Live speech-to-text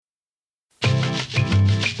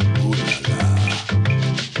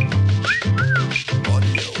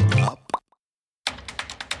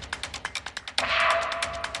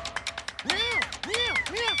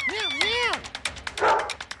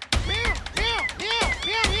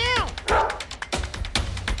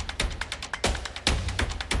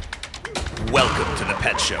Welcome to The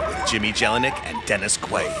Pet Show with Jimmy Jelinek and Dennis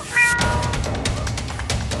Quaid.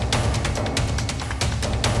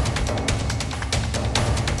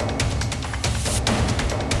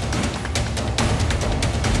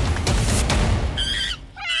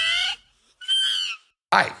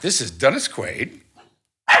 Hi, this is Dennis Quaid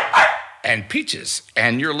and Peaches,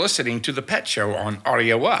 and you're listening to The Pet Show on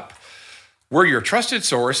Audio Up. We're your trusted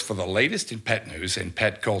source for the latest in pet news and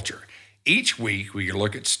pet culture. Each week, we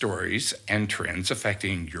look at stories and trends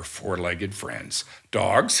affecting your four-legged friends,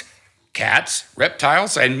 dogs, cats,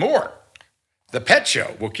 reptiles, and more. The Pet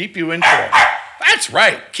Show will keep you informed. That's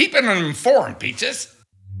right, keeping them informed, Peaches.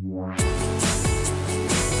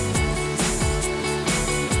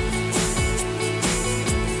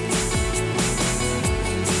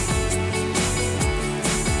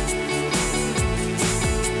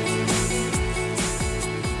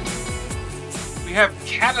 We have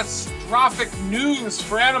catastrophic news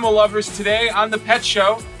for animal lovers today on The Pet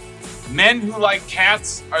Show. Men who like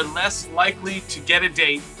cats are less likely to get a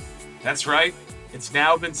date. That's right. It's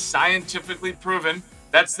now been scientifically proven.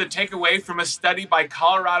 That's the takeaway from a study by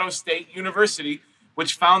Colorado State University,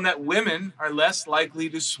 which found that women are less likely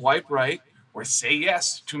to swipe right or say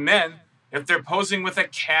yes to men if they're posing with a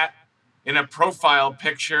cat in a profile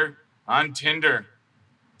picture on Tinder.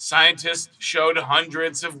 Scientists showed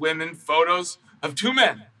hundreds of women photos of two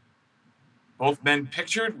men, both men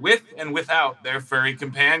pictured with and without their furry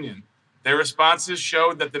companion. Their responses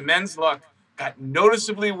showed that the men's luck got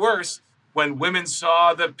noticeably worse when women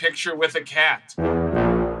saw the picture with a cat.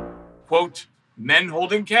 Quote, men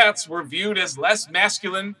holding cats were viewed as less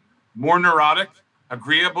masculine, more neurotic,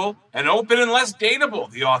 agreeable, and open and less dateable,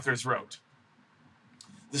 the authors wrote.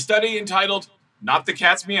 The study, entitled Not the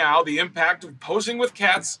Cat's Meow, The Impact of Posing with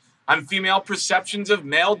Cats on Female Perceptions of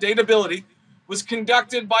Male Dateability, was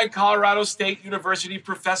conducted by Colorado State University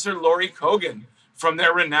professor Lori Kogan from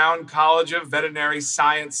their renowned College of Veterinary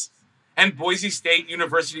Science and Boise State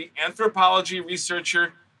University anthropology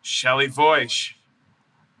researcher Shelley Voish.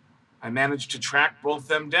 I managed to track both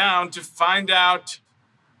them down to find out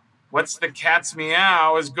what's the cat's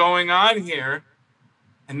meow is going on here,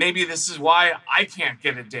 and maybe this is why I can't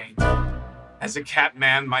get a date as a cat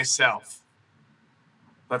man myself.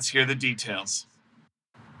 Let's hear the details.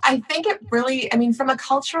 I think it really, from a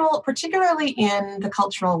cultural, particularly in the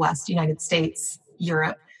cultural West, United States,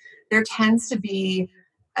 Europe, there tends to be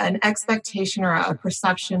an expectation or a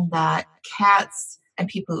perception that cats and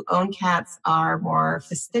people who own cats are more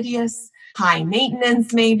fastidious, high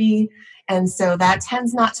maintenance maybe. And so that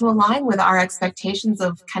tends not to align with our expectations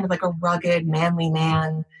of kind of like a rugged, manly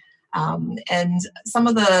man. And some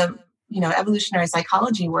of the, evolutionary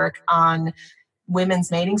psychology work on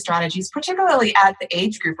women's mating strategies, particularly at the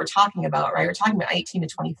age group we're talking about, right? We're talking about 18 to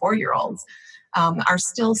 24-year-olds, are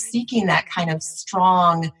still seeking that kind of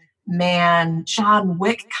strong man, John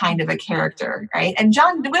Wick kind of a character, right? And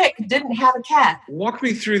John Wick didn't have a cat. Walk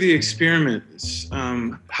me through the experiments,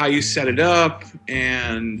 how you set it up,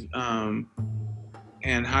 and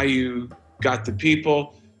how you got the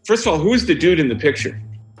people. First of all, who is the dude in the picture?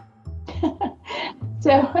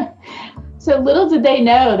 So little did they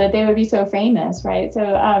know that they would be so famous, right?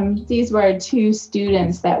 So these were two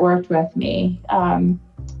students that worked with me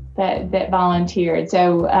that volunteered.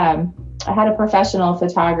 So I had a professional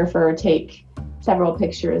photographer take several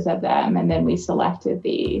pictures of them, and then we selected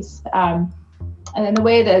these. And then the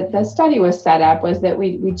way that the study was set up was that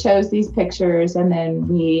we chose these pictures, and then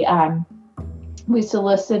we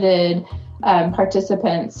solicited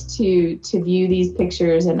participants to view these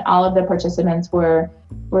pictures, and all of the participants were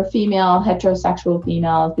female, heterosexual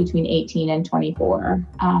females between 18 and 24.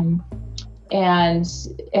 And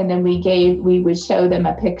then we would show them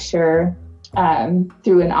a picture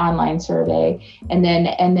through an online survey, and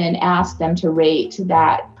then ask them to rate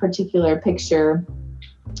that particular picture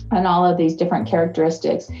on all of these different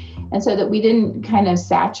characteristics. And so that we didn't kind of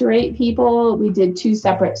saturate people, we did two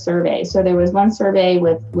separate surveys. So there was one survey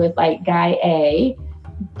with like guy A,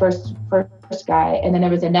 first guy, and then there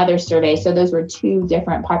was another survey. So those were two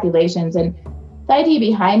different populations. And the idea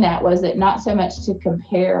behind that was that not so much to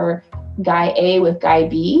compare guy A with guy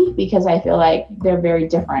B, because I feel like they're very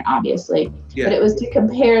different, obviously, but it was to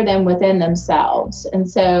compare them within themselves. And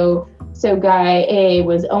so guy A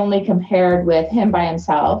was only compared with him by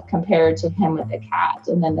himself compared to him with a cat,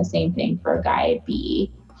 and then the same thing for guy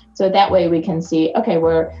B. So that way we can see, okay,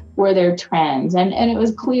 were there trends? And it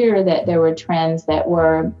was clear that there were trends that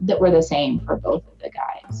were the same for both of the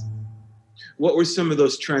guys. What were some of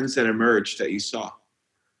those trends that emerged that you saw?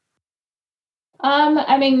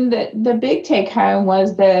 I mean, the big take home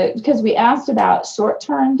was because we asked about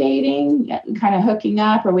short-term dating, kind of hooking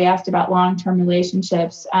up, or we asked about long-term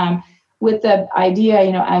relationships, with the idea,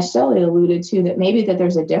 as Shelley alluded to, that maybe that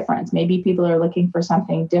there's a difference. Maybe people are looking for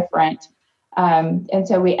something different. And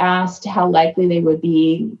so we asked how likely they would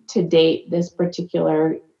be to date this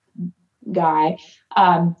particular guy,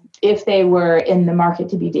 if they were in the market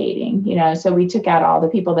to be dating. So we took out all the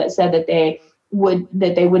people that said that they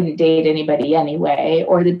wouldn't date anybody anyway,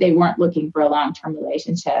 or that they weren't looking for a long-term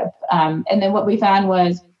relationship. And then what we found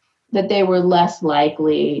was that they were less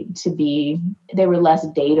dateable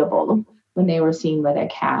when they were seen with a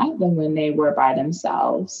cat than when they were by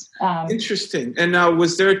themselves. Interesting. And now,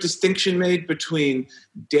 was there a distinction made between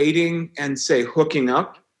dating and, say, hooking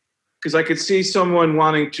up? Because I could see someone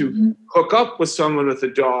wanting to hook up with someone with a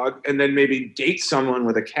dog and then maybe date someone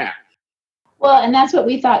with a cat. Well, and that's what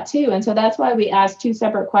we thought too. And so that's why we asked two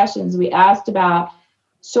separate questions. We asked about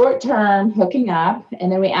short-term hooking up,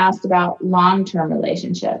 and then we asked about long-term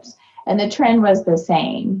relationships. And the trend was the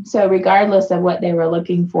same. So regardless of what they were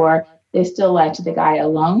looking for, they still liked the guy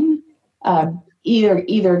alone,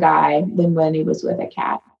 either guy, than when he was with a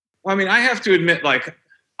cat. Well, I mean, I have to admit,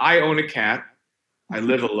 I own a cat. I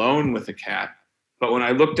live alone with a cat. But when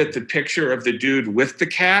I looked at the picture of the dude with the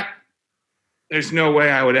cat, there's no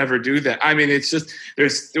way I would ever do that. I mean, it's just, there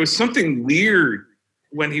was something weird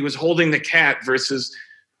when he was holding the cat versus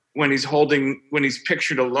when he's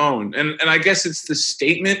pictured alone. And I guess it's the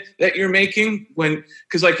statement that you're making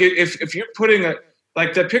because if you're putting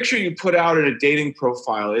the picture you put out in a dating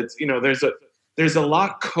profile, it's, there's a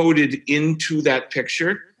lot coded into that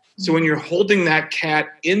picture. So when you're holding that cat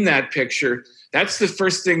in that picture, that's the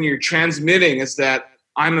first thing you're transmitting, is that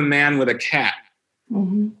I'm a man with a cat.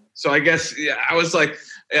 Mm-hmm. So I guess I was I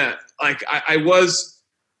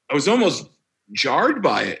was almost jarred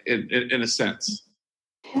by it in a sense.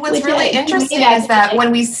 What's really interesting is that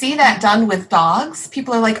when we see that done with dogs,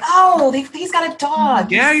 people are like, "Oh, he's got a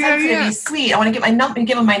dog. Yeah. He's sweet. I want to get my number and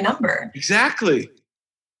give him my number." Exactly.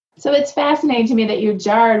 So it's fascinating to me that you're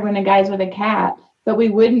jarred when a guy's with a cat, but we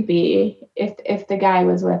wouldn't be if the guy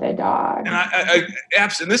was with a dog. And I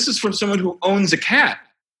and this is from someone who owns a cat.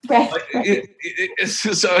 Right. It's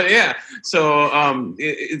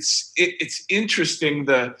interesting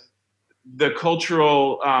the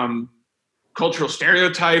cultural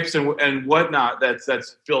stereotypes and whatnot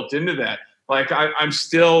that's built into that. I'm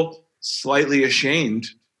still slightly ashamed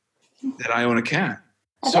that I own a cat.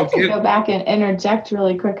 I'd like to go back and interject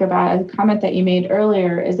really quick about a comment that you made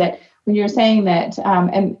earlier, is that when you're saying that,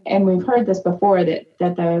 and we've heard this before, that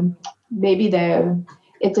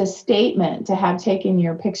it's a statement to have taken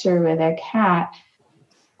your picture with a cat,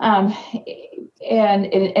 and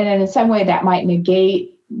in some way that might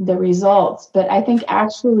negate the results, but I think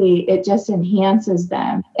actually it just enhances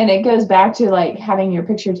them. And it goes back to having your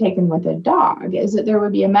picture taken with a dog, is that there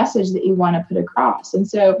would be a message that you want to put across. And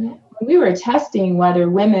so when we were testing whether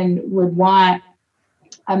women would want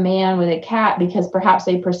a man with a cat because perhaps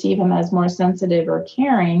they perceive him as more sensitive or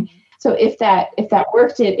caring. So if that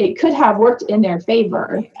worked, it could have worked in their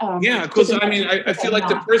favor. Because I feel like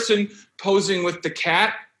the person posing with the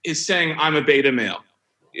cat is saying, I'm a beta male.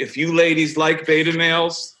 If you ladies like beta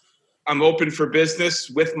males, I'm open for business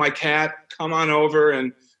with my cat. Come on over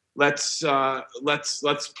and let's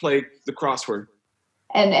play the crossword.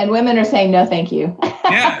 And women are saying no, thank you.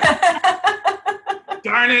 Yeah.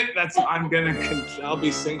 Darn it! I'll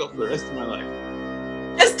be single for the rest of my life.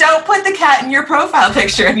 Just don't put the cat in your profile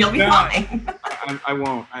picture, and you'll be fine. I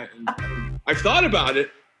won't. I've thought about it,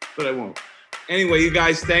 but I won't. Anyway, you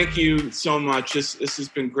guys, thank you so much. This has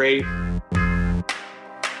been great.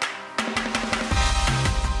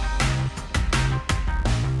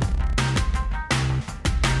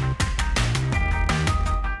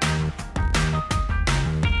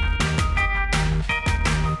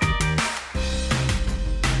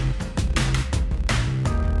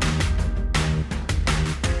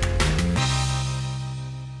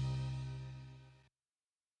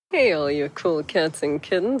 Hey, all you cool cats and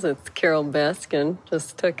kittens, it's Carol Baskin.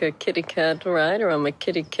 Just took a kitty cat ride around my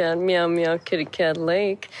kitty cat, meow meow kitty cat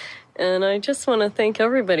lake. And I just want to thank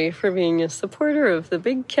everybody for being a supporter of the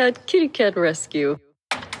Big Cat Kitty Cat Rescue.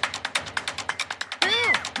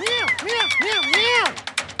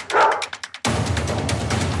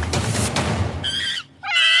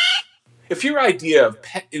 If your idea of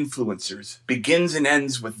pet influencers begins and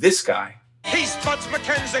ends with this guy, He's Spuds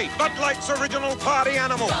McKenzie, Bud Light's original party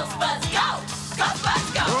animal. Go, Spuds, go! Go,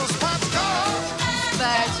 Spuds, go! Go, Spuds, go!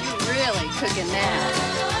 Spuds, you really cooking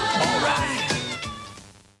that. all right.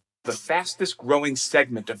 The fastest growing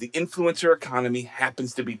segment of the influencer economy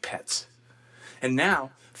happens to be pets. And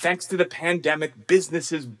now, thanks to the pandemic,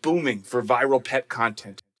 business is booming for viral pet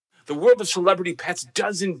content. The world of celebrity pets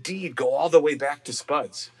does indeed go all the way back to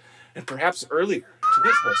Spuds, and perhaps earlier to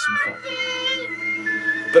this wholesome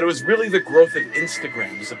fun. But it was really the growth of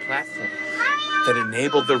Instagram as a platform that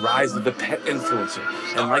enabled the rise of the pet influencer.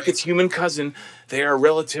 And like its human cousin, they are a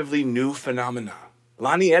relatively new phenomena.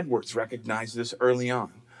 Loni Edwards recognized this early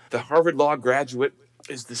on. The Harvard Law graduate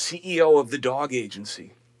is the CEO of the Dog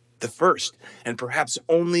Agency, the first and perhaps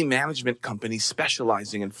only management company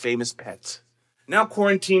specializing in famous pets. Now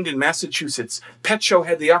quarantined in Massachusetts, Pet Show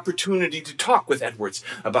had the opportunity to talk with Edwards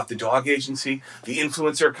about the dog agency, the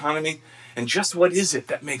influencer economy, and just what is it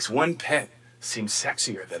that makes one pet seem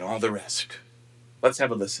sexier than all the rest. Let's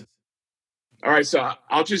have a listen. All right, so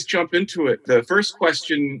I'll just jump into it. The first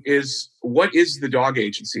question is, what is the dog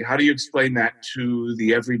agency? How do you explain that to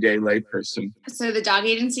the everyday layperson? So the Dog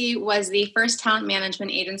Agency was the first talent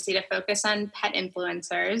management agency to focus on pet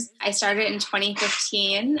influencers. I started in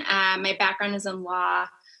 2015. My background is in law.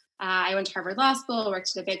 I went to Harvard Law School,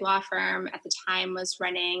 worked at a big law firm. At the time was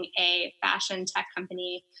running a fashion tech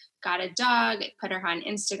company, got a dog, put her on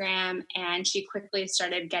Instagram, and she quickly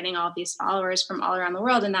started getting all these followers from all around the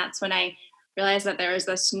world. And that's when I realized that there was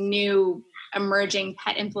this new emerging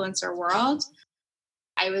pet influencer world.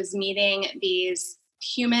 I was meeting these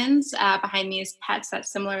humans behind these pets that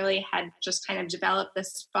similarly had just kind of developed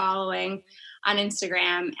this following on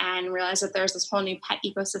Instagram, and realized that there was this whole new pet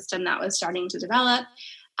ecosystem that was starting to develop.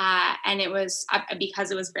 And it was,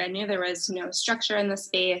 because it was brand new, there was no structure in the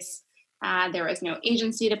space. There was no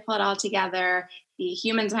agency to pull it all together. The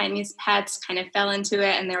humans behind these pets kind of fell into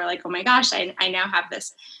it, and they were like, oh my gosh, I now have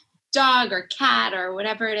this dog or cat or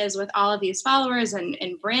whatever it is with all of these followers, and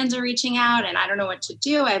brands are reaching out, and I don't know what to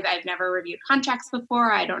do. I've never reviewed contracts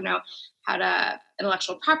before. I don't know how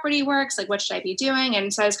intellectual property works. Like, what should I be doing?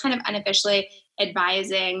 And so I was kind of unofficially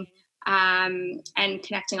advising and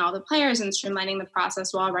connecting all the players and streamlining the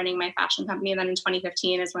process while running my fashion company. And then in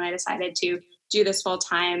 2015 is when I decided to do this full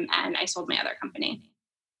time, and I sold my other company.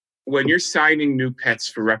 When you're signing new pets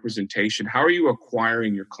for representation, how are you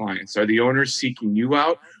acquiring your clients? Are the owners seeking you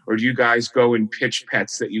out, or do you guys go and pitch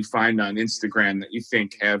pets that you find on Instagram that you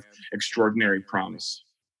think have extraordinary promise?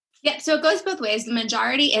 Yeah, so it goes both ways. The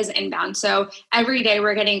majority is inbound. So every day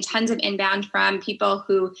we're getting tons of inbound from people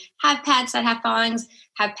who have pets that have followings,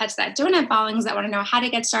 have pets that don't have followings, that want to know how to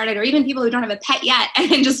get started, or even people who don't have a pet yet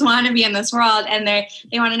and just want to be in this world, and they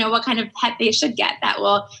want to know what kind of pet they should get that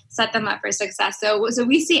will set them up for success. So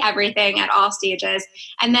we see everything at all stages.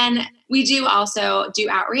 And then we do also do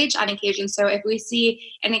outreach on occasion. So if we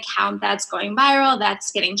see an account that's going viral,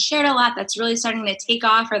 that's getting shared a lot, that's really starting to take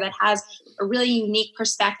off, or that has a really unique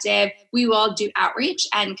perspective, we will do outreach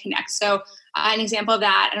and connect. So an example of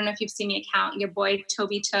that, I don't know if you've seen the account, your boy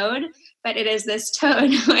Toby Toad, but it is this toad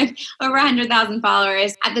with over 100,000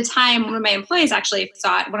 followers. At the time, one of my employees actually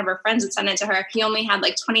saw it. One of her friends had sent it to her. He only had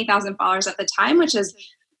like 20,000 followers at the time, which is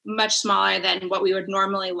much smaller than what we would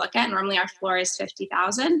normally look at. Normally our floor is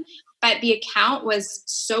 50,000. But the account was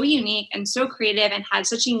so unique and so creative and had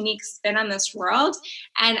such a unique spin on this world.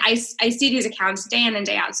 And I see these accounts day in and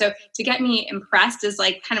day out. So to get me impressed is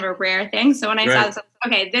like kind of a rare thing. So when I saw this,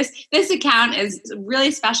 okay, this account is really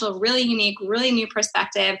special, really unique, really new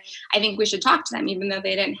perspective. I think we should talk to them, even though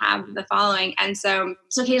they didn't have the following. And so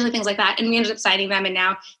occasionally things like that. And we ended up signing them. And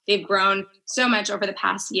now they've grown so much over the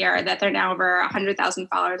past year that they're now over 100,000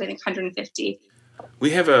 followers, I think 150.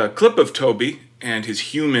 We have a clip of Toby and his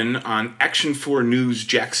human on Action 4 News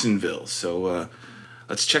Jacksonville. So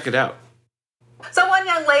let's check it out. So one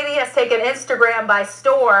young lady has taken Instagram by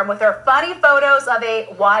storm with her funny photos of a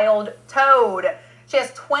wild toad. She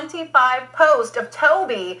has 25 posts of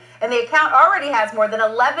Toby, and the account already has more than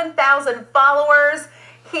 11,000 followers.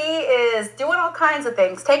 He is doing all kinds of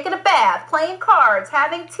things, taking a bath, playing cards,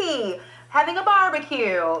 having tea, having a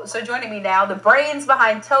barbecue. So joining me now, the brains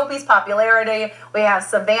behind Toby's popularity, we have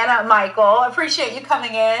Savannah Michael. Appreciate you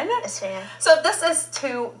coming in. Yes, ma'am. So this is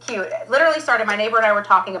too cute. It literally started, my neighbor and I were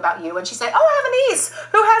talking about you, and she said, oh, I have a niece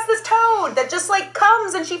who has this toad that just like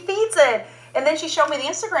comes and she feeds it. And then she showed me the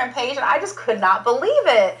Instagram page, and I just could not believe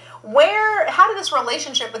it. How did this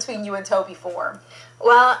relationship between you and Toby form?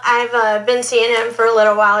 Well, I've been seeing him for a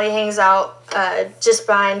little while. He hangs out just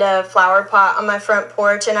behind a flower pot on my front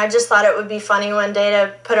porch, and I just thought it would be funny one day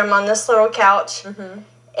to put him on this little couch. Mm-hmm.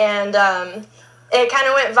 And it kind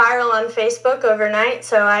of went viral on Facebook overnight,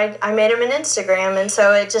 so I made him an Instagram, and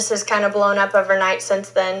so it just has kind of blown up overnight since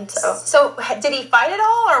then. So did he fight at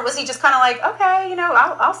all, or was he just kind of like, okay,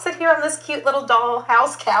 I'll sit here on this cute little doll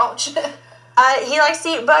house couch? He likes to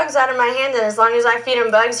eat bugs out of my hand, and as long as I feed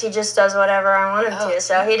him bugs, he just does whatever I want him to.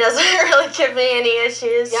 So he doesn't really give me any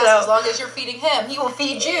issues. Yes, so. as long as you're feeding him, he will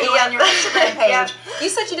feed you on your Instagram page. Yep. You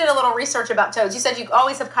said you did a little research about toads. You said you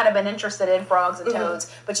always have kind of been interested in frogs and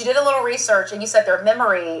toads, but you did a little research, and you said their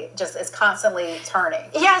memory just is constantly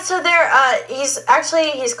turning. Yeah, so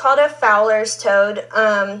he's called a Fowler's toad,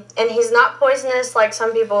 and he's not poisonous like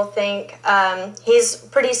some people think. He's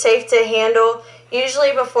pretty safe to handle.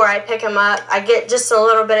 Usually before I pick him up, I get just a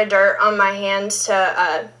little bit of dirt on my hands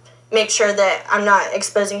to make sure that I'm not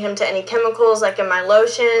exposing him to any chemicals like in my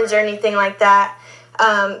lotions or anything like that.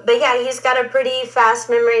 But yeah, he's got a pretty fast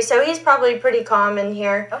memory, so he's probably pretty calm in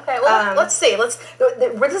here. Okay, well, let's see.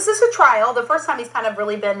 This is a trial. The first time he's kind of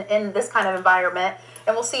really been in this kind of environment,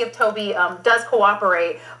 and we'll see if Toby does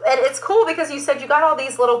cooperate. And it's cool because you said you got all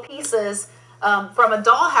these little pieces from a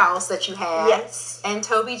dollhouse that you had. Yes. And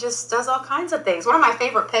Toby just does all kinds of things. One of my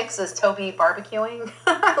favorite pics is Toby barbecuing.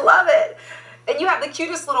 I love it. And you have the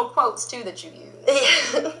cutest little quotes, too, that you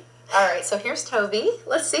use. Yeah. All right, so here's Toby.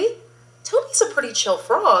 Let's see. Toby's a pretty chill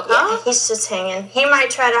frog, huh? Yeah, he's just hanging. He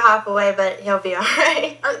might try to hop away, but he'll be all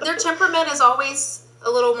right. Their temperament is always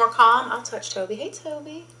a little more calm. I'll touch Toby. Hey,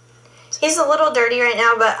 Toby. He's a little dirty right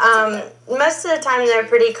now, but most of the time they're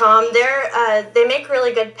pretty calm. They make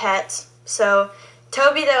really good pets. So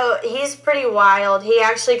Toby, though, he's pretty wild. He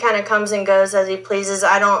actually kind of comes and goes as he pleases.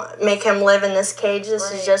 I don't make him live in this cage.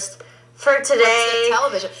 This is just for today.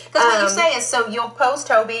 Television. Because what you say is, so you'll post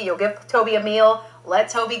Toby, you'll give Toby a meal, let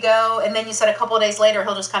Toby go, and then you said a couple of days later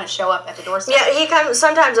he'll just kind of show up at the doorstep. Yeah, he comes.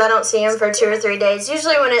 Sometimes I don't see him for 2 or 3 days.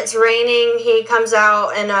 Usually when it's raining, he comes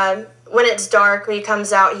out, and when it's dark, he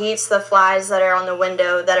comes out. He eats the flies that are on the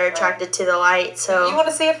window that are attracted to the light. So you want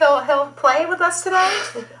to see if he'll play with us today?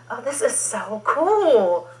 Oh, this is so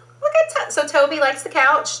cool. Look at so Toby likes the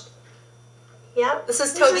couch. Yep. This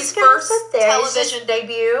is Toby's first television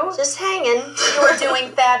debut. Just hanging. You are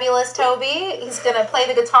doing fabulous, Toby. He's going to play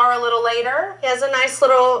the guitar a little later. He has a nice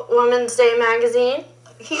little Women's Day magazine.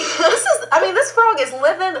 This frog is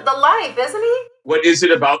living the life, isn't he? What is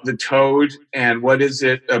it about the toad, and what is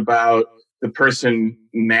it about the person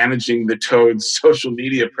managing the toad's social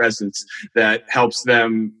media presence that helps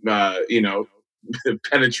them,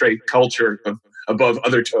 penetrate culture above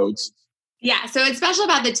other toads? Yeah, so what's special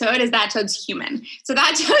about the toad is that toad's human. So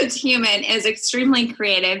that toad's human is extremely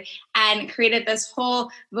creative and created this whole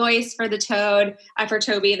voice for the toad, for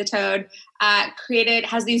Toby the toad,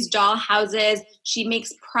 has these doll houses. She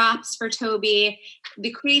makes props for Toby. The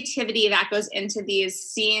creativity that goes into these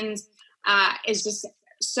scenes is just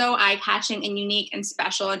so eye-catching and unique and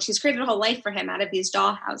special. And she's created a whole life for him out of these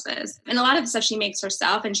doll houses. And a lot of the stuff she makes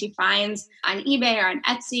herself and she finds on eBay or on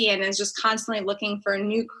Etsy and is just constantly looking for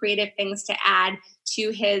new creative things to add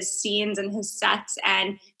to his scenes and his sets.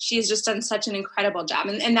 And she's just done such an incredible job.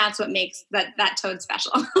 And that's what makes that toad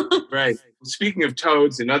special. Right. Speaking of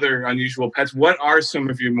toads and other unusual pets, what are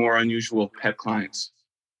some of your more unusual pet clients?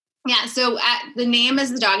 Yeah, so the name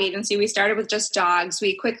is the Dog Agency. We started with just dogs.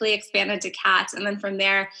 We quickly expanded to cats. And then from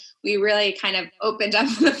there, we really kind of opened up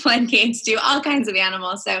the floodgates to all kinds of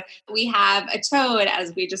animals. So we have a toad,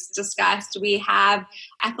 as we just discussed. We have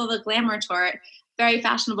Ethel the Glamour Tort, very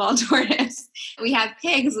fashionable tortoise. We have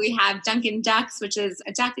pigs. We have Dunkin' Ducks, which is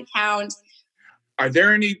a duck account. Are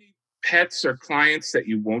there any pets or clients that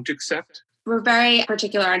you won't accept? We're very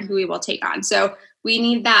particular on who we will take on. So we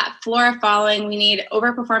need that flora following, we need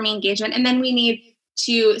overperforming engagement, and then we need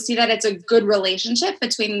to see that it's a good relationship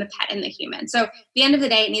between the pet and the human. So at the end of the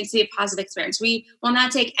day, it needs to be a positive experience. We will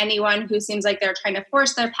not take anyone who seems like they're trying to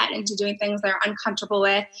force their pet into doing things they're uncomfortable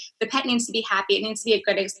with. The pet needs to be happy. It needs to be a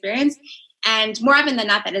good experience. And more often than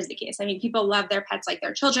not, that is the case. I mean, people love their pets like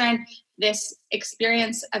their children. This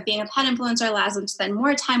experience of being a pet influencer allows them to spend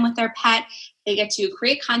more time with their pet. They get to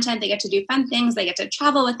create content. They get to do fun things. They get to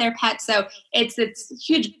travel with their pet. So it's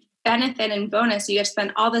huge benefit and bonus. You get to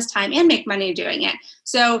spend all this time and make money doing it.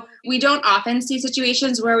 So we don't often see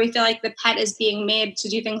situations where we feel like the pet is being made to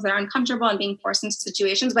do things that are uncomfortable and being forced into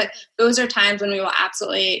situations. But those are times when we will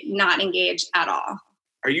absolutely not engage at all.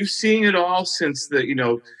 Are you seeing it all since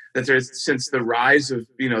since the rise of,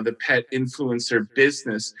 the pet influencer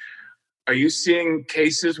business? Are you seeing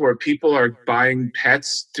cases where people are buying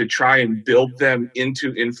pets to try and build them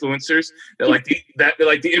into influencers? That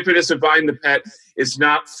the impetus of buying the pet is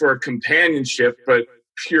not for companionship, but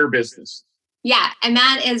pure business. Yeah, and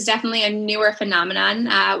that is definitely a newer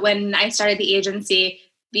phenomenon. When I started the agency,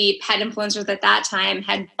 the pet influencers at that time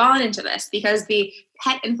had fallen into this because the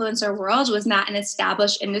pet influencer world was not an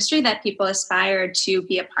established industry that people aspired to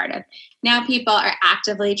be a part of. Now people are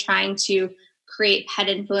actively trying to create pet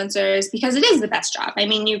influencers because it is the best job. I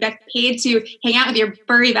mean, you get paid to hang out with your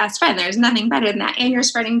furry best friend. There's nothing better than that. And you're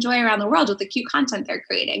spreading joy around the world with the cute content they're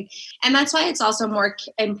creating. And that's why it's also more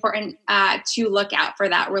important to look out for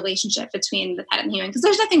that relationship between the pet and the human, because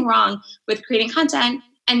there's nothing wrong with creating content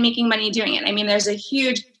and making money doing it. I mean, there's a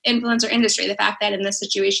huge influencer industry. The fact that in this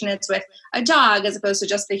situation it's with a dog as opposed to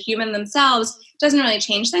just the human themselves doesn't really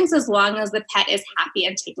change things as long as the pet is happy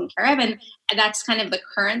and taken care of. And that's kind of the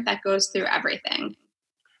current that goes through everything.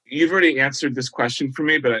 You've already answered this question for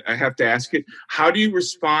me, but I have to ask it. How do you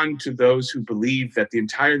respond to those who believe that the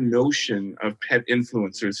entire notion of pet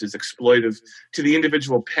influencers is exploitive to the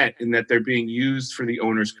individual pet in that they're being used for the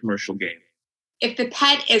owner's commercial gain? If the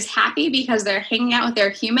pet is happy because they're hanging out with their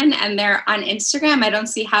human and they're on Instagram, I don't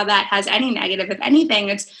see how that has any negative. If anything,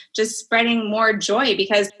 it's just spreading more joy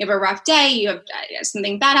because you have a rough day, you have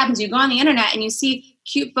something bad happens, you go on the internet and you see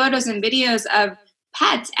cute photos and videos of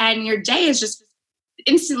pets and your day is just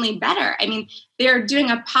instantly better. I mean, they're doing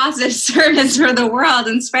a positive service for the world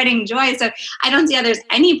and spreading joy. So I don't see how there's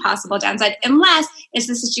any possible downside unless it's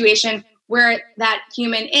the situation where that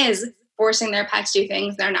human is forcing their pets to do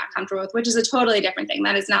things they're not comfortable with, which is a totally different thing.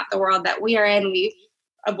 That is not the world that we are in. We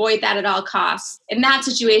avoid that at all costs. In that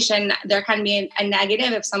situation, there can be a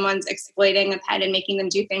negative if someone's exploiting a pet and making them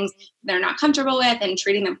do things they're not comfortable with and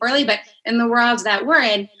treating them poorly. But in the world that we're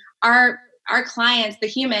in, our clients, the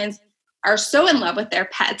humans, are so in love with their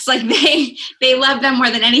pets. Like they love them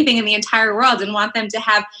more than anything in the entire world and want them to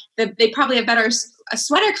have they probably have better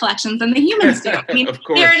sweater collections than the humans do. I mean,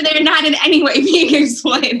 they're not in any way being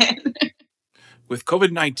exploited. With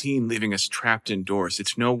COVID-19 leaving us trapped indoors,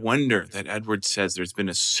 it's no wonder that Edwards says there's been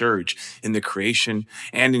a surge in the creation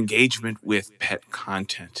and engagement with pet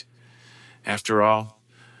content. After all,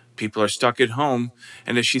 people are stuck at home,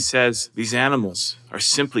 and as she says, these animals are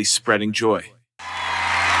simply spreading joy.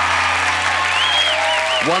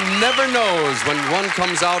 One never knows when one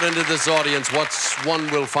comes out into this audience what one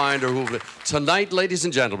will find or who will. Tonight, ladies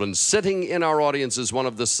and gentlemen, sitting in our audience is one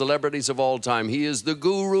of the celebrities of all time. He is the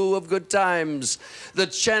guru of good times, the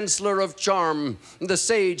chancellor of charm, the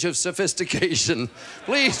sage of sophistication.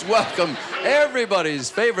 Please welcome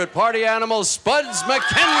everybody's favorite party animal, Spuds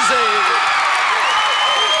MacKenzie.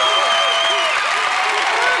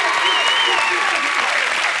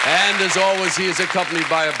 And as always, he is accompanied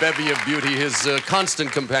by a bevy of beauty, his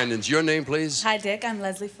constant companions. Your name, please? Hi, Dick. I'm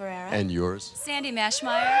Leslie Ferreira. And yours? Sandy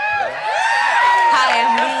Mashmeyer. Hi,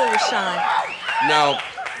 I'm Lila Rashawn. Now,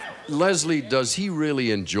 Leslie, does he really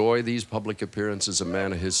enjoy these public appearances, a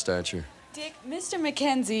man of his stature? Dick, Mr.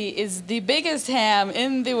 McKenzie is the biggest ham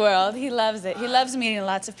in the world. He loves it. He loves meeting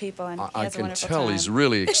lots of people, and he has a wonderful time. I can tell he's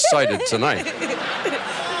really excited tonight.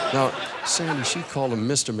 Now, Sandy, she called him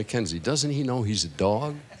Mr. McKenzie. Doesn't he know he's a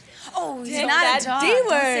dog? Oh, he's not a dog.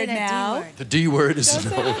 D-word now. The D word is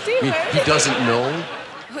no. He doesn't know?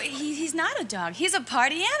 He's not a dog. He's a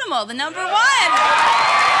party animal, the number one.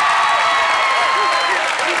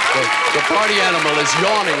 The party animal is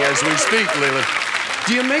yawning as we speak, Lila.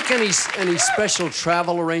 Do you make any special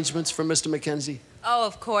travel arrangements for Mr. McKenzie? Oh,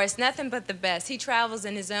 of course. Nothing but the best. He travels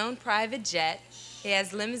in his own private jet. He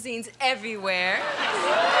has limousines everywhere.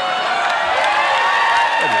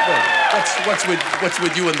 What's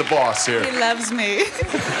with you and the boss here? He loves me.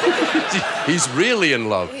 He's really in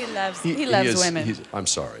love. He loves women. I'm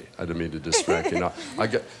sorry. I didn't mean to distract you. Now,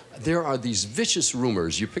 there are these vicious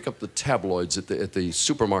rumors. You pick up the tabloids at the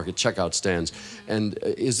supermarket checkout stands, and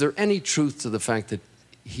is there any truth to the fact that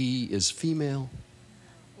he is female?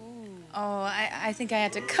 Oh, I think I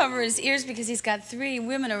had to cover his ears because he's got 3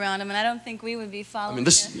 women around him, and I don't think we would be following him.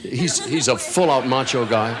 He's a full-out macho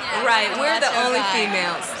guy. Yeah, right, we're the only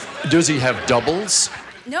females. Does he have doubles?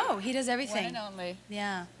 No, he does everything. One and only.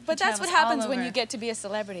 Yeah. But that's what happens when you get to be a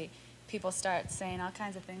celebrity. People start saying all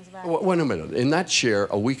kinds of things about it. Wait a minute. In that chair,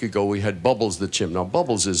 a week ago, we had Bubbles the chimp. Now,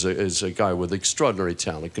 Bubbles is a guy with extraordinary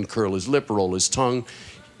talent. Can curl his lip, roll his tongue.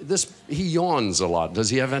 He yawns a lot. Does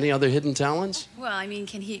he have any other hidden talents? Well, I mean,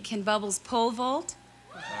 can Bubbles pole vault?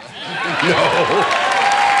 No.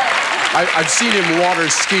 I've seen him water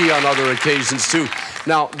ski on other occasions, too.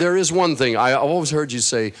 Now, there is one thing. I've always heard you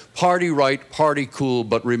say, party right, party cool,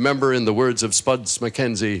 but remember in the words of Spuds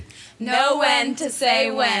MacKenzie, know when to say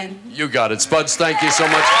when. You got it. Spuds, thank you so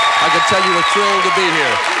much. I can tell you we're thrilled to be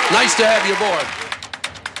here. Nice to have you aboard.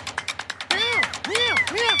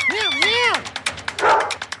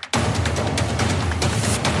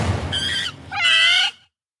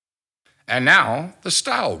 And now, the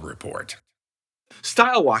Style Report.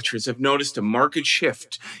 Style watchers have noticed a marked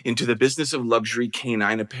shift into the business of luxury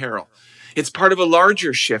canine apparel. It's part of a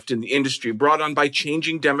larger shift in the industry brought on by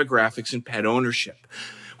changing demographics and pet ownership.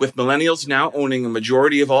 With millennials now owning a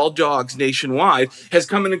majority of all dogs nationwide, has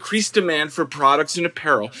come an increased demand for products and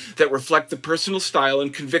apparel that reflect the personal style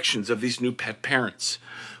and convictions of these new pet parents.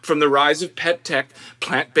 From the rise of pet tech,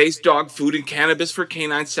 plant-based dog food, and cannabis for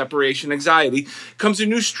canine separation anxiety, comes a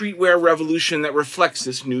new streetwear revolution that reflects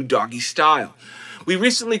this new doggy style. We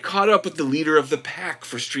recently caught up with the leader of the pack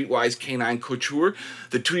for streetwise canine couture,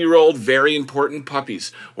 the 2-year-old Very Important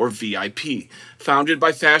Puppies, or V.I.P. Founded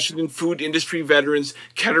by fashion and food industry veterans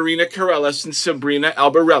Katerina Karellas and Sabrina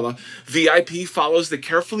Albarella, V.I.P. follows the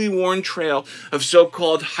carefully worn trail of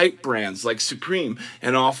so-called hype brands like Supreme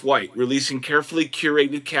and Off-White, releasing carefully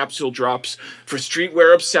curated capsule drops for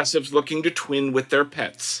streetwear obsessives looking to twin with their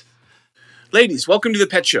pets. Ladies, welcome to the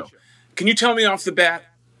Pet Show. Can you tell me off the bat,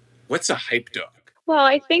 what's a hype dog? Well,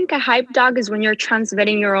 I think a hype dog is when you're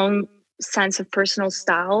transmitting your own sense of personal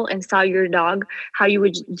style and style your dog how you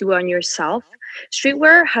would do on yourself.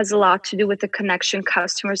 Streetwear has a lot to do with the connection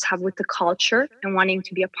customers have with the culture and wanting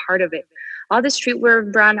to be a part of it. All the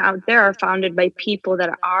streetwear brands out there are founded by people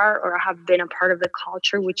that are or have been a part of the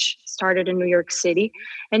culture, which started in New York City.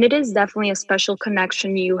 And it is definitely a special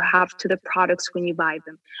connection you have to the products when you buy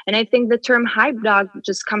them. And I think the term hype dog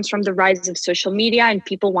just comes from the rise of social media and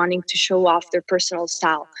people wanting to show off their personal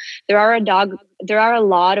style. There are a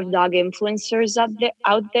lot of dog influencers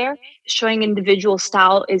out there showing individual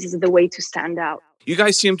style is the way to stand out. You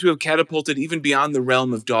guys seem to have catapulted even beyond the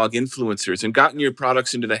realm of dog influencers and gotten your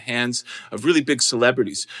products into the hands of really big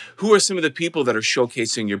celebrities. Who are some of the people that are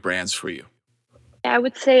showcasing your brands for you? I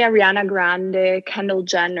would say Ariana Grande, Kendall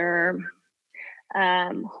Jenner,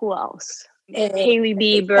 who else? Hailey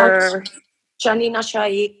Bieber. Janina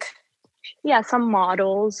Shaikh. Yeah, some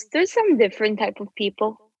models. There's some different type of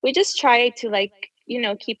people. We just try to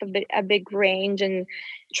keep a big range and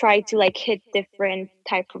try to hit different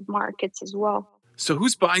type of markets as well. So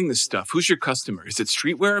who's buying this stuff? Who's your customer? Is it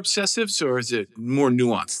streetwear obsessives or is it more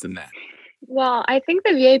nuanced than that? Well, I think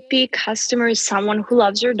the VIP customer is someone who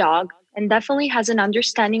loves your dog and definitely has an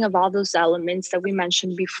understanding of all those elements that we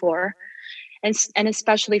mentioned before, and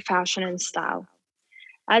especially fashion and style.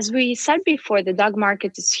 As we said before, the dog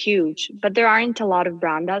market is huge, but there aren't a lot of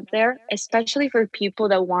brands out there, especially for people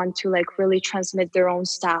that want to really transmit their own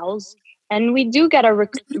styles. And we do get our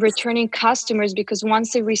returning customers because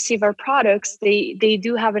once they receive our products, they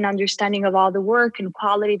do have an understanding of all the work and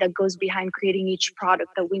quality that goes behind creating each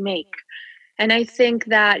product that we make. And I think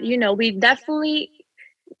that, we definitely,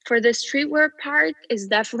 for the streetwear part, is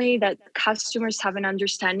definitely that customers have an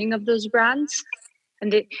understanding of those brands.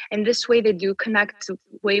 And in this way, they do connect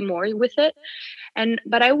way more with it.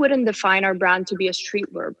 But I wouldn't define our brand to be a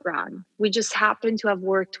streetwear brand. We just happen to have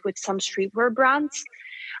worked with some streetwear brands.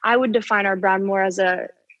 I would define our brand more as a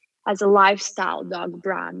lifestyle dog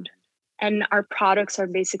brand. And our products are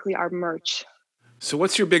basically our merch. So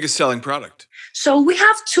what's your biggest selling product? So we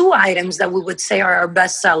have two items that we would say are our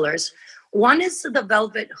best sellers. One is the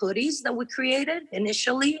velvet hoodies that we created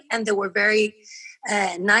initially, and they were very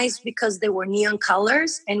nice because they were neon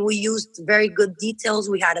colors and we used very good details.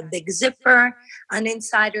 We had a big zipper, an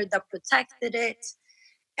insider that protected it,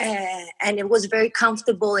 and it was very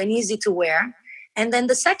comfortable and easy to wear. And then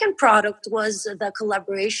the second product was the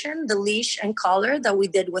collaboration, the leash and collar that we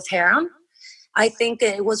did with Heron. I think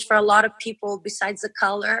it was for a lot of people, besides the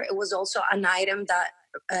color, it was also an item that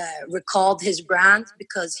recalled his brand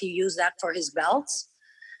because he used that for his belts.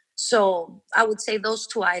 So I would say those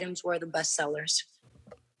two items were the best sellers.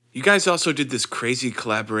 You guys also did this crazy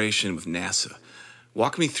collaboration with NASA.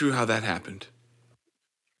 Walk me through how that happened.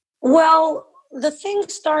 Well, the thing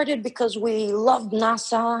started because we loved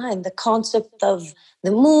NASA and the concept of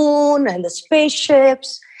the moon and the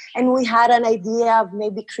spaceships. And we had an idea of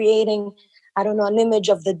maybe creating, an image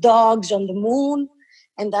of the dogs on the moon.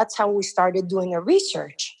 And that's how we started doing our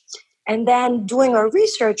research. And then doing our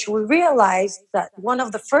research, we realized that one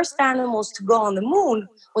of the first animals to go on the moon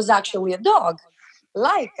was actually a dog,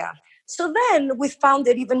 Laika. So then we found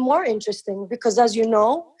it even more interesting because, as you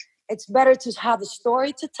know, it's better to have a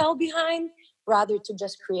story to tell behind rather to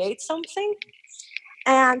just create something.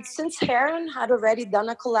 And since Heron had already done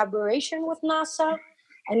a collaboration with NASA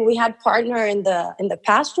and we had partnered in the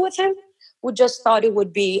past with him, we just thought it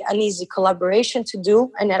would be an easy collaboration to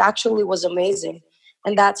do, and it actually was amazing.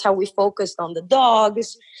 And that's how we focused on the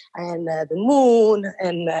dogs and the moon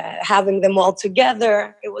and having them all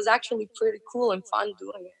together. It was actually pretty cool and fun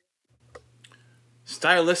doing it.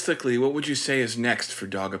 Stylistically, what would you say is next for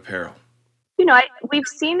dog apparel? We've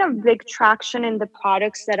seen a big traction in the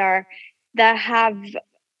products that have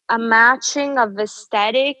a matching of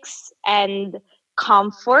aesthetics and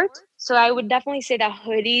comfort. So I would definitely say that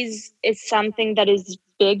hoodies is something that is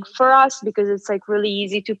big for us because it's like really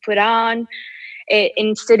easy to put on.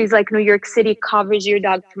 In cities like New York City, covers your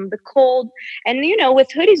dog from the cold. And, you know, with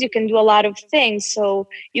hoodies, you can do a lot of things. So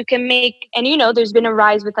you can make, and, you know, there's been a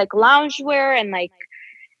rise with like loungewear and like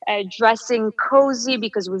dressing cozy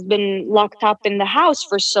because we've been locked up in the house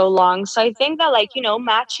for so long. So I think that, like, you know,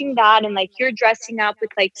 matching that and like you're dressing up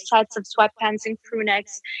with like sets of sweatpants and crew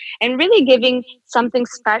necks and really giving something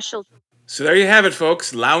special. So there you have it,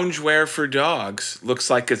 folks. Loungewear for dogs. Looks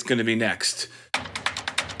like it's going to be next.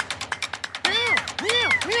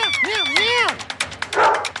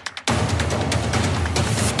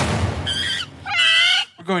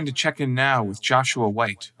 We're going to check in now with Joshua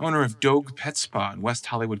White, owner of Dogue Pet Spa in West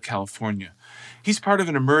Hollywood, California. He's part of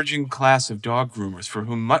an emerging class of dog groomers for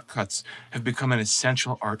whom mutt cuts have become an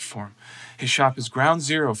essential art form. His shop is ground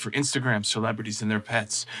zero for Instagram celebrities and their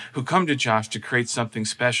pets who come to Josh to create something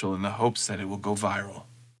special in the hopes that it will go viral.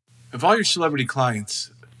 Of all your celebrity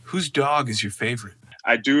clients, whose dog is your favorite?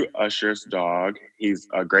 I do Usher's dog. He's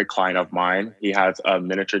a great client of mine. He has a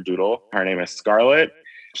miniature doodle. Her name is Scarlett.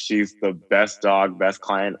 She's the best dog, best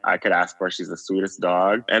client I could ask for. She's the sweetest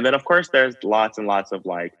dog. And then, of course, there's lots and lots of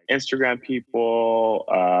like Instagram people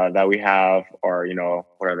that we have, or, you know,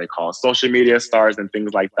 what are they called? Social media stars and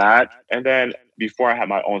things like that. And then before I had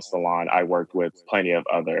my own salon, I worked with plenty of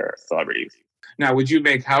other celebrities. Now, would you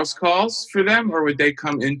make house calls for them, or would they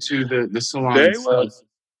come into the salon? They will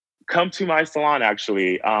come to my salon,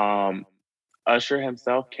 actually. Usher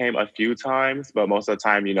himself came a few times, but most of the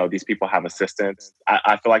time, you know, these people have assistants.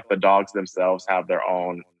 I feel like the dogs themselves have their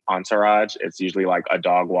own entourage. It's usually like a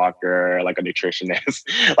dog walker, like a nutritionist,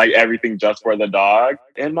 like everything just for the dog.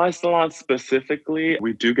 In my salon specifically,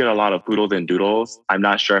 we do get a lot of poodles and doodles. I'm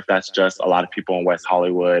not sure if that's just a lot of people in West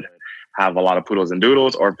Hollywood have a lot of poodles and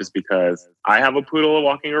doodles, or if it's because I have a poodle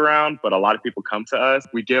walking around, but a lot of people come to us.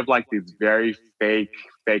 We give like these very fake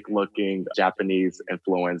looking Japanese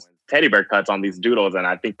influenced teddy bear cuts on these doodles. And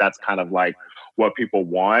I think that's kind of like what people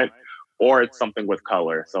want, or it's something with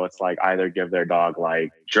color. So it's like either give their dog like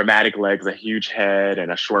dramatic legs, a huge head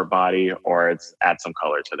and a short body, or it's add some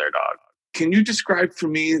color to their dog. Can you describe for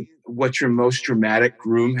me what your most dramatic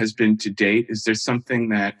groom has been to date? Is there something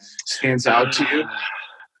that stands out to you?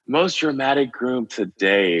 Most dramatic groom to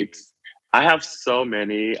date. I have so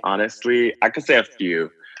many, honestly. I could say a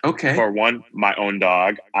few. Okay. For one, my own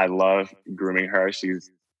dog. I love grooming her. She's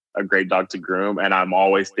a great dog to groom. And I'm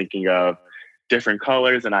always thinking of different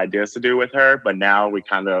colors and ideas to do with her. But now we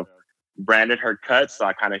kind of branded her cut, so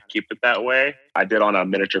I kind of keep it that way. I did on a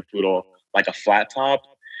miniature poodle, like a flat top.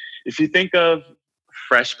 If you think of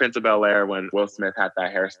Fresh Prince of Bel-Air, when Will Smith had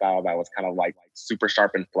that hairstyle that was kind of like super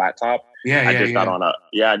sharp and flat top. I did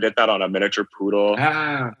that on a miniature poodle.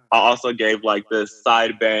 I also gave like this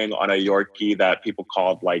side bang on a Yorkie that people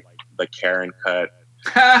called like the Karen cut.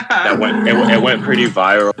 It went pretty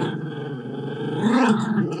viral.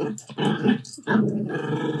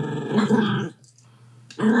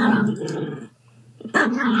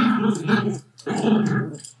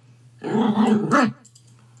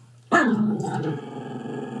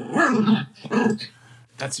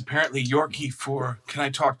 That's apparently Yorkie for Can I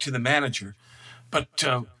Talk to the Manager? But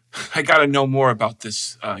I got to know more about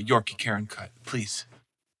this Yorkie Karen cut, please.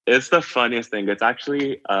 It's the funniest thing. It's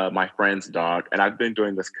actually my friend's dog, and I've been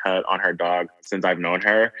doing this cut on her dog since I've known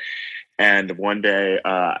her. And one day,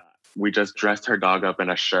 we just dressed her dog up in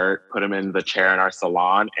a shirt, put him in the chair in our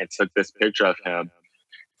salon, and took this picture of him.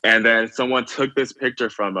 And then someone took this picture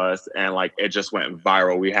from us, and like it just went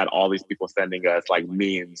viral. We had all these people sending us like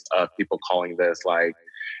memes of people calling this like,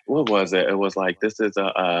 what was it? It was like, this is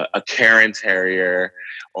a Karen Terrier,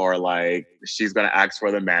 or like she's gonna ask for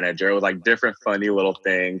the manager. It was like different funny little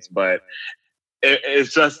things, but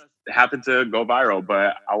it's just happened to go viral.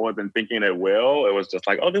 But I wasn't thinking it will. It was just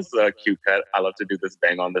like, oh, this is a cute cut. I love to do this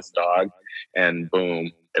bang on this dog, and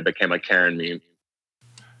boom, it became a Karen meme.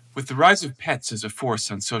 With the rise of pets as a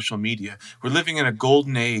force on social media, we're living in a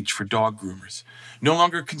golden age for dog groomers. No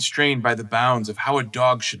longer constrained by the bounds of how a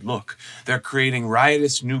dog should look, they're creating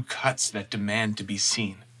riotous new cuts that demand to be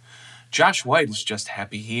seen. Josh White is just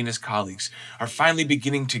happy he and his colleagues are finally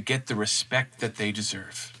beginning to get the respect that they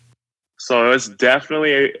deserve. So it's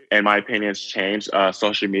definitely, in my opinion, it's changed.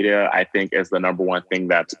 Social media, I think, is the number one thing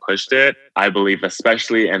that's pushed it. I believe,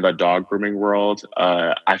 especially in the dog grooming world,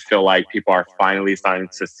 I feel like people are finally starting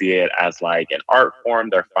to see it as like an art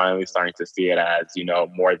form. They're finally starting to see it as, you know,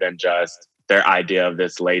 more than just their idea of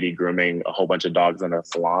this lady grooming a whole bunch of dogs in a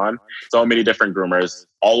salon. So many different groomers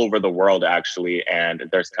all over the world, actually, and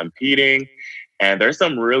there's competing. And there's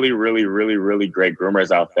some really, really, really, really great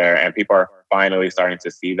groomers out there, and people are finally starting to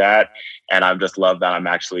see that. And I just love that I'm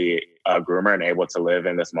actually a groomer and able to live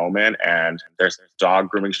in this moment. And there's dog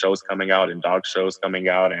grooming shows coming out and dog shows coming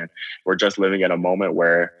out. And we're just living in a moment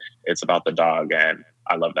where it's about the dog. And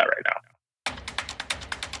I love that right now.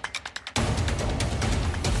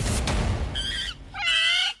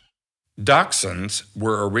 Dachshunds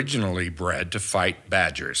were originally bred to fight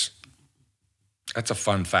badgers. That's a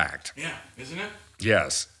fun fact. Yeah, isn't it?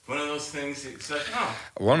 Yes. One of those things, it's like, oh.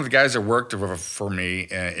 One of the guys that worked for me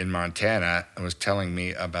in Montana was telling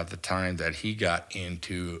me about the time that he got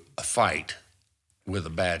into a fight with a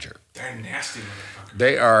badger. They're nasty motherfuckers.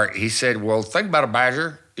 They are, he said, well, think about a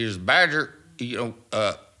badger. Is badger, the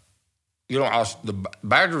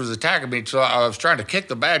badger was attacking me, so I was trying to kick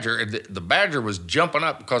the badger, and the badger was jumping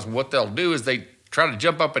up because what they'll do is they try to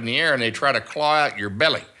jump up in the air and they try to claw out your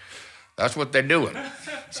belly. That's what they're doing.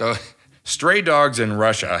 So stray dogs in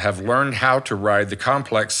Russia have learned how to ride the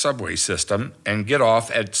complex subway system and get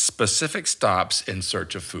off at specific stops in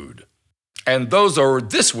search of food. And those are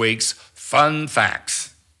this week's fun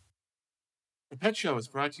facts. The Pet Show is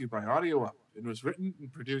brought to you by Audio Up. It was written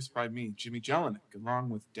and produced by me, Jimmy Jelinek, along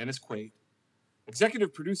with Dennis Quaid.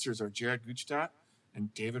 Executive producers are Jared Guchtat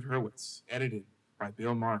and David Hurwitz. Edited by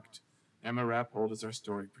Bill Marked. Emma Rappold is our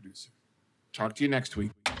story producer. Talk to you next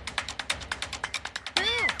week.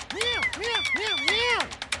 Meow, meow, meow, meow, meow.